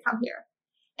and I need to come here.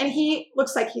 And he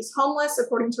looks like he's homeless,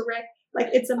 according to Rick. Like,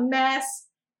 it's a mess.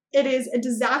 It is a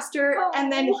disaster. Oh.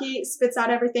 And then he spits out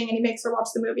everything and he makes her watch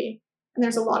the movie. And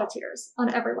there's a lot of tears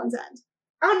on everyone's end.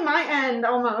 On my end,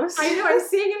 almost. I know, I'm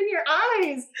seeing it in your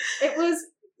eyes. It was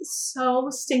so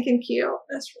stinking cute.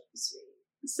 That's really sweet.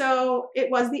 So it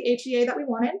was the HEA that we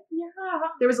wanted. Yeah.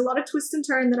 There was a lot of twist and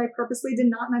turn that I purposely did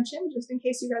not mention, just in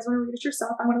case you guys want to read it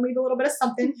yourself. I want to leave a little bit of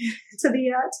something to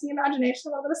the imagination, a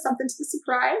little bit of something to the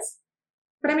surprise.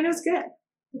 But I mean, it was good.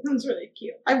 It sounds really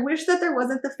cute. I wish that there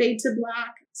wasn't the fade to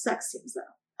black sex scenes,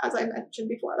 though, as I mentioned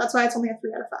before. That's why it's only a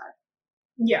 3 out of 5.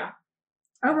 Yeah.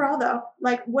 Overall, though,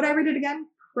 like, would I read it again?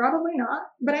 Probably not.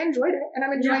 But I enjoyed it, and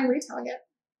I'm enjoying retelling it.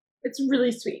 It's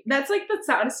really sweet. That's like the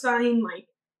satisfying, like,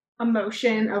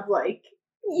 emotion of, like,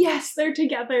 yes, they're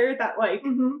together, that, like,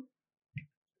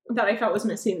 that I felt was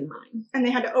missing in mine. And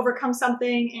they had to overcome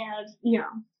something, and yeah.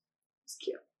 It's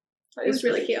cute. It was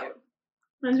really cute.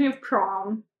 Reminds me of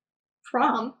prom.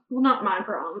 Prom? Well, not my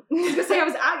prom. I was going to say I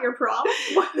was at your prom.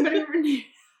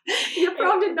 Your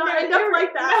prom did not end up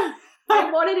like that.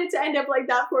 I wanted it to end up like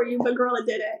that for you, but girl, it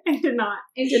didn't. It did not.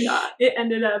 It did not. It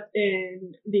ended up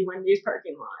in the Wendy's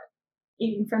parking lot,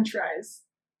 eating French fries,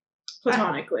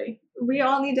 platonically. We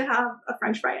all need to have a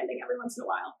French fry ending every once in a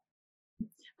while.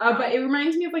 But it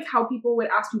reminds me of like how people would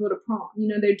ask people to prom. You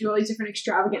know, they'd do all these different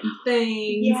extravagant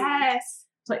things. Yes.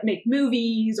 To, like, make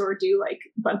movies or do like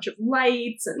a bunch of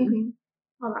lights and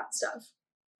all that stuff.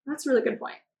 That's a really good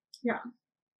point. Yeah.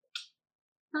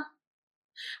 Huh.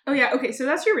 Oh yeah. Okay. So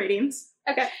that's your ratings.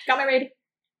 Okay. Got my rating.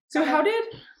 So how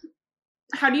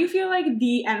do you feel like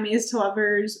the enemies to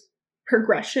lovers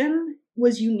progression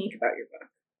was unique about your book?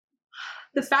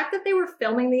 The fact that they were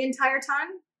filming the entire time,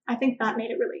 I think that made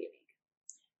it really unique.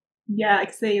 Yeah,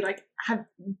 because they like have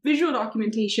visual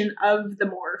documentation of the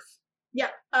morph. Yeah,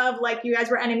 of like you guys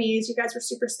were enemies, you guys were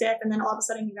super stiff, and then all of a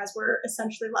sudden you guys were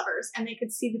essentially lovers, and they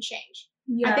could see the change.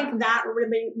 Yeah. I think that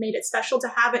really made it special to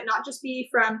have it not just be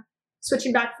from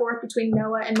switching back and forth between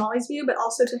Noah and Molly's view, but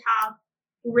also to have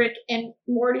Rick and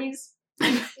Morty's,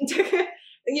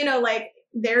 you know, like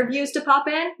their views to pop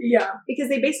in. Yeah. Because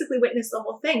they basically witnessed the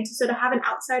whole thing. So to have an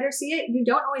outsider see it, you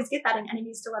don't always get that in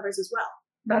enemies to lovers as well.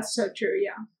 That's so true,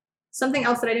 yeah. Something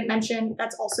else that I didn't mention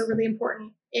that's also really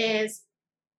important is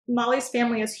Molly's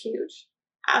family is huge,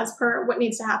 as per what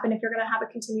needs to happen if you're going to have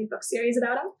a continued book series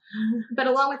about him. But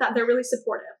along with that, they're really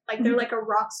supportive. Like, they're like a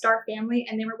rock star family,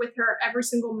 and they were with her every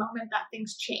single moment that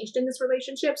things changed in this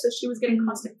relationship. So she was getting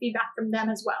constant feedback from them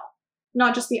as well,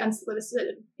 not just the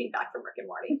unsolicited feedback from Rick and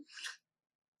Morty.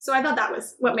 So I thought that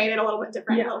was what made it a little bit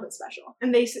different, a little bit special.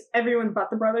 And everyone but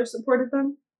the brothers supported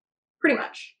them? Pretty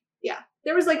much, yeah.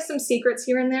 There was like some secrets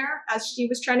here and there as she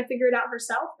was trying to figure it out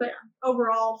herself, but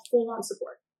overall, full-on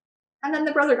support. And then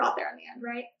the brother got there in the end,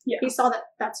 right? Yeah. He saw that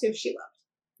that's who she loved.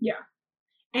 Yeah.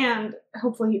 And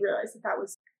hopefully he realized that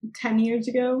was 10 years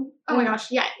ago. Oh my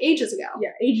gosh, yeah, ages ago. Yeah,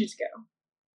 ages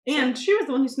ago. And she was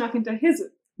the one who snuck into his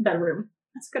bedroom.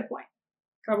 That's a good point.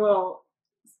 Got a little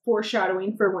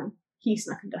foreshadowing for when he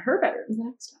snuck into her bedroom the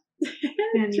next time.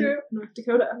 In True. North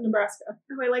Dakota, Nebraska.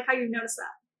 Oh, I like how you noticed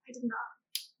that. I did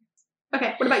not.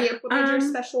 Okay, what about you? What made yours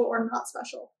special or not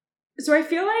special? So I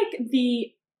feel like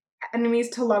the enemies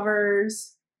to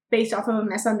lovers based off of a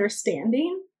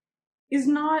misunderstanding is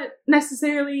not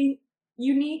necessarily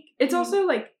unique. It's also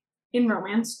like in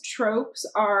romance, tropes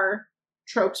are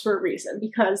tropes for a reason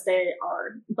because they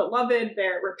are beloved,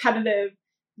 they're repetitive,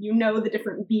 you know the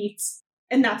different beats,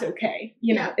 and that's okay.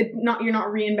 You know, you're not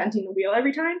reinventing the wheel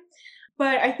every time.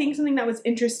 But I think something that was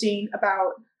interesting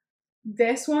about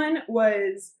this one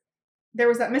was there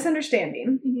was that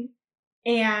misunderstanding,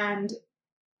 and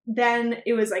then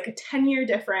it was like a 10-year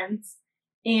difference,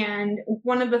 and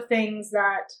one of the things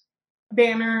that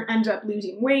Banner ended up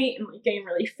losing weight and like getting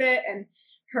really fit, and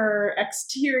her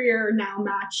exterior now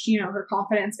matched, you know, her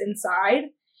confidence inside.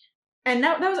 And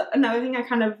that was another thing I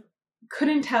kind of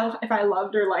couldn't tell if I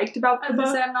loved or liked about the book.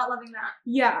 I'm not loving that.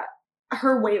 Yeah.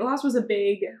 Her weight loss was a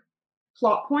big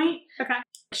plot point. Okay.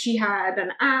 She had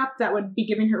an app that would be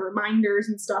giving her reminders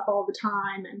and stuff all the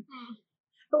time. And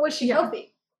But was she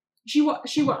healthy? She was.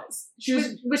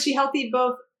 Was she healthy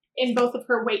both in both of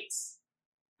her weights?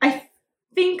 I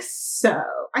think so.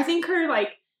 I think her, like,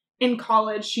 in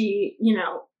college, she, you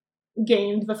know,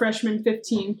 gained the freshman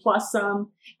 15 plus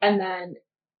some, and then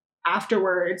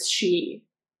afterwards she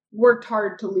worked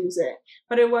hard to lose it.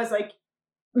 But it was, like,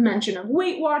 mention of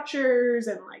Weight Watchers,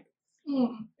 and, like,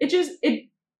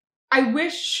 I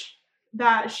wish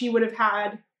that she would have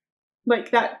had,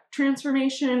 like, that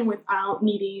transformation without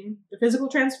needing the physical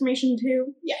transformation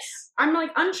too. Yes. I'm,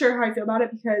 like, unsure how I feel about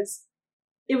it because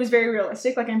it was very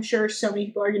realistic. Like, I'm sure so many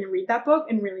people are going to read that book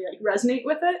and really, like, resonate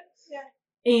with it. Yeah.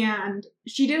 And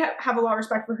she did have a lot of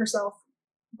respect for herself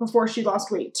before she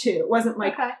lost weight, too. It wasn't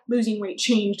like losing weight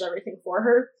changed everything for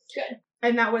her. Good.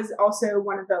 And that was also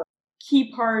one of the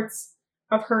key parts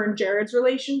of her and Jared's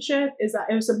relationship, is that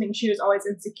it was something she was always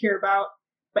insecure about,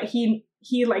 but he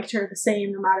he liked her the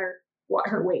same no matter what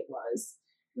her weight was.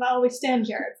 Well, we stand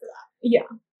Jared for that. Yeah,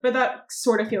 but that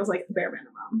sort of feels like the bare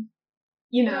minimum.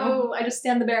 You know? No, I just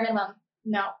stand the bare minimum.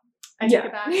 No, I take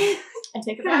it back. I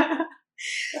take it back.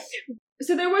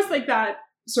 So there was like that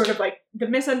sort of like the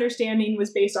misunderstanding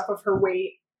was based off of her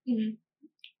weight. Mm-hmm.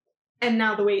 And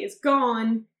now the weight is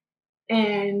gone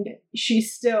and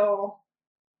she's still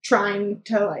trying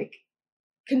to like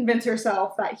convince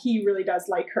herself that he really does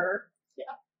like her.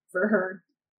 Yeah. For her.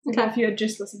 Okay. If you had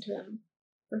just listened to him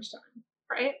first time.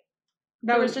 Right?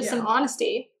 That was just some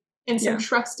honesty and some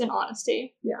trust and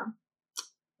honesty. Yeah.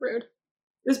 Rude.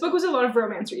 This book was a lot of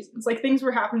romance reasons. Like things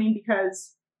were happening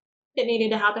because it needed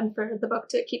to happen for the book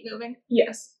to keep moving.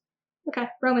 Yes. Okay.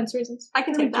 Romance reasons. I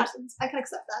can take that. I can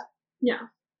accept that. Yeah.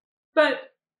 But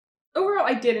overall,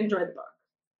 I did enjoy the book.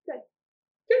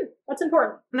 Good. That's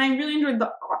important. And I really enjoyed the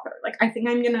author. Like, I think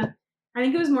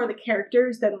it was more the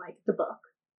characters than, like, the book.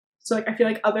 So, like, I feel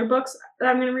like other books that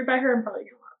I'm going to read by her, I'm probably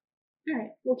going to love. All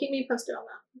right. Well, keep me posted on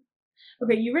that.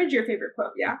 Okay, you read your favorite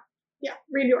quote, yeah? Yeah.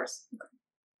 Read yours.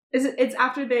 Okay. It's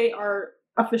after they are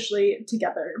officially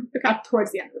together. Okay.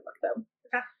 Towards the end of the book, though.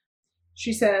 Okay.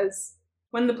 She says,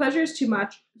 "When the pleasure is too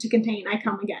much to contain, I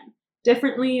come again.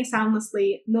 Differently,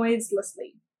 soundlessly,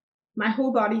 noiselessly. My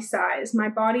whole body sighs. My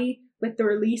body, with the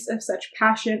release of such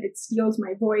passion, it steals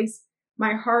my voice.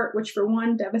 My heart, which for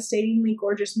one devastatingly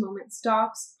gorgeous moment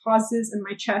stops, pauses in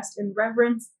my chest in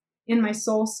reverence, in my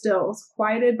soul stills,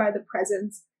 quieted by the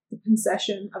presence, the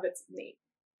possession of its mate."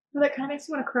 Well, that kind of makes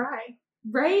me want to cry.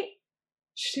 Right?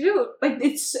 Shoot. Like,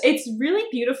 it's really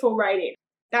beautiful writing.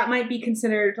 That might be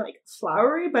considered, like,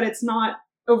 flowery, but it's not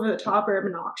over the top or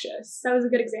obnoxious. That was a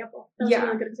good example. That was a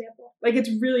really good example. Like,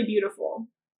 it's really beautiful.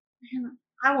 Man,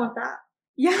 I want that.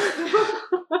 Yeah.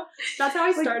 That's how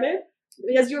I started.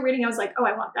 As you were reading, I was like, oh,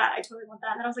 I want that. I totally want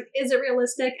that. And I was like, is it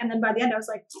realistic? And then by the end, I was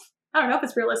like, I don't know if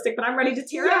it's realistic, but I'm ready to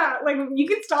tear up. Yeah, like, you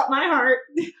can stop my heart.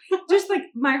 Just like,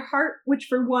 my heart, which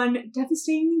for one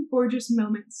devastatingly gorgeous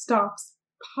moment stops,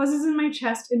 pauses in my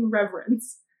chest in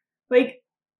reverence. Like,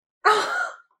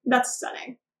 that's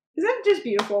stunning. Isn't that just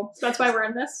beautiful? So that's why we're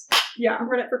in this. Yeah.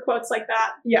 We're in it for quotes like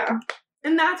that. Yeah.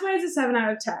 And that's why it's a 7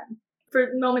 out of 10. For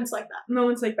moments like that.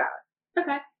 Moments like that.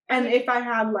 Okay. And if I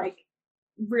had, like,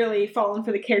 really fallen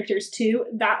for the characters too,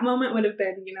 that moment would have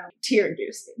been,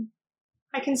 tear-inducing.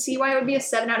 I can see why it would be a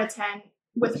 7 out of 10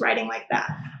 with writing like that.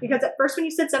 Because at first when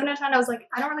you said 7 out of 10, I was like,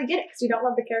 I don't really get it because you don't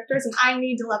love the characters and I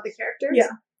need to love the characters. Yeah.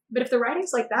 But if the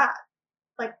writing's like that,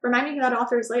 like, remind me who that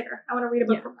author is later. I want to read a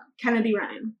book from them. Kennedy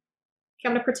Ryan. Okay,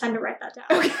 I'm going to pretend to write that down.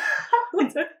 Okay.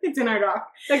 It's in our doc.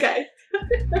 Okay.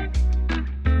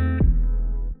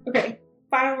 Okay.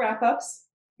 Final wrap-ups.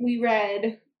 We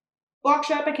read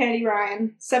Blockshot by Kennedy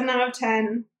Ryan, 7 out of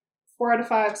 10, 4 out of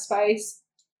 5 Spice.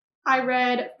 I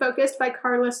read Focused by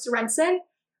Carla Sorensen,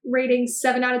 rating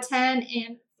 7 out of 10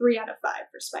 and 3 out of 5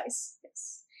 for Spice.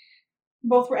 Yes.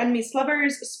 Both were enemies to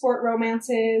lovers, sport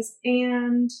romances,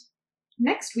 and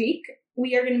next week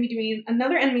we are going to be doing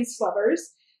another enemies to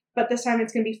lovers, but this time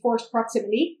it's going to be Forced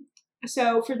Proximity.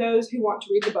 So for those who want to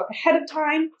read the book ahead of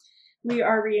time, we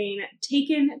are reading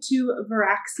Taken to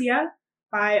Varaxia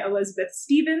by Elizabeth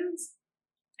Stevens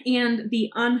and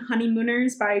The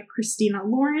Unhoneymooners by Christina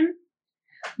Lauren.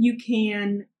 You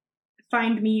can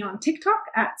find me on TikTok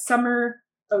at Summer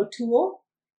O'Toole.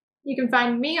 You can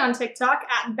find me on TikTok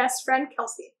at Best Friend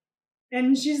Kelsey.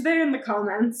 And she's there in the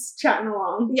comments, chatting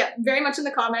along. Yeah, very much in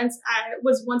the comments. I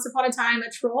was once upon a time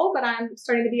a troll, but I'm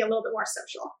starting to be a little bit more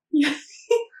social. Yeah.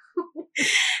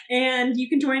 And you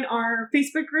can join our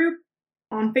Facebook group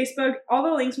on Facebook. All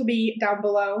the links will be down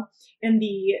below in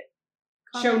the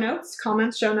show notes,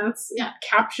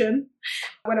 caption,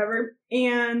 whatever.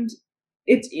 And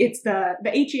it's the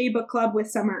HEA book club with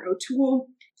Summer O'Toole.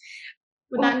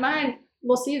 With that in mind,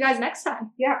 we'll see you guys next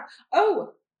time. Yeah.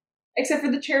 Oh, except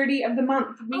for the charity of the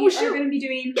month. We are going to be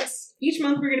doing, each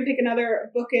month we're going to pick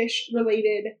another bookish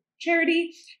related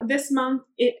charity. This month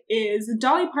it is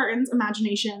Dolly Parton's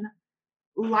Imagination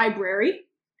Library.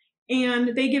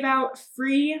 And they give out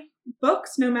free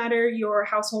books no matter your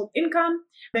household income.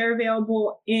 They're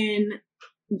available in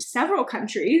several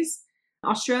countries: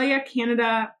 Australia,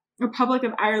 Canada, Republic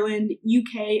of Ireland,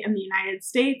 UK, and the United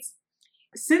States.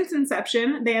 Since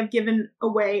inception, they have given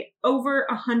away over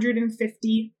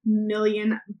 150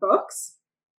 million books.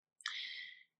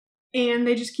 And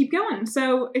they just keep going.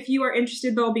 So if you are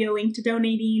interested, there'll be a link to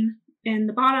donating in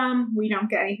the bottom. We don't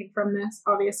get anything from this,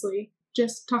 obviously.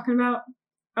 Just talking about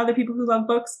other people who love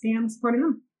books and supporting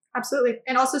them. Absolutely.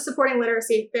 And also supporting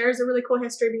literacy. There's a really cool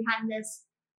history behind this.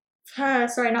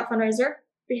 Sorry, not fundraiser.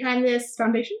 behind this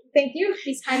Foundation? Thank you.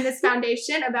 Behind this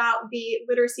foundation about the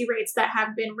literacy rates that have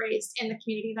been raised in the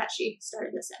community that she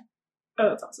started this in. Oh,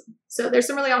 that's awesome. So there's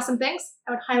some really awesome things.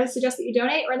 I would highly suggest that you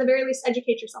donate, or at the very least,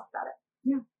 educate yourself about it.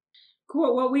 Yeah.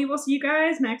 Cool. Well, we will see you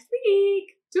guys next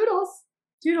week. Toodles.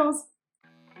 Toodles.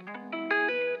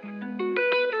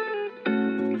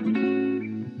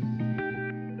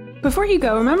 Before you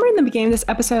go, remember in the beginning of this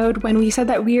episode when we said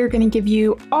that we are going to give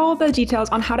you all the details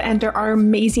on how to enter our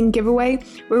amazing giveaway,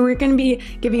 where we're going to be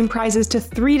giving prizes to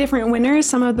 3 different winners.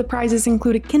 Some of the prizes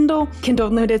include a Kindle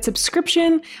Unlimited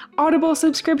subscription, Audible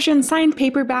subscription, signed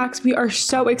paperbacks. We are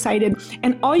so excited.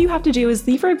 And all you have to do is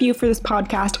leave a review for this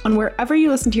podcast on wherever you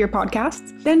listen to your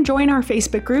podcasts. Then join our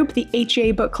Facebook group, the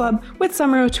HEA Book Club with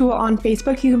Summer O'Toole on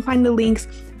Facebook. You can find the links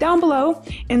down below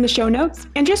in the show notes,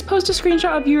 and just post a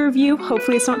screenshot of your review.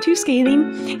 Hopefully it's not too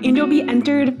scathing, and you'll be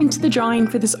entered into the drawing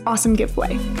for this awesome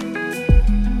giveaway.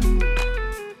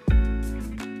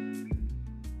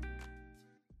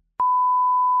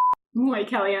 Muy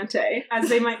caliente, as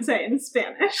they might say in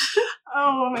Spanish.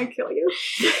 Oh, I'm going to kill you.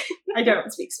 I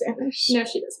don't speak Spanish. No,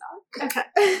 she does not.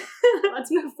 Okay.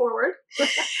 Let's move forward.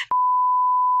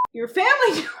 Your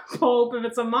family pulp, if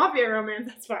it's a mafia romance,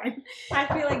 that's fine. I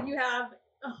feel like you have...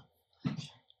 Oh.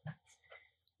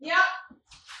 Yep.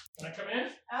 Can I come in?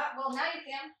 Well, now you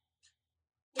can.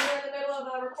 We're in the middle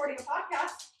of recording a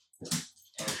podcast.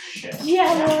 Oh shit.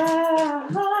 Yeah.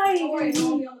 Hi. Don't worry, it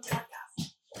won't be on the podcast.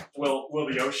 Will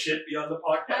the oh shit be on the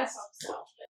I podcast? hope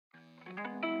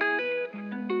so.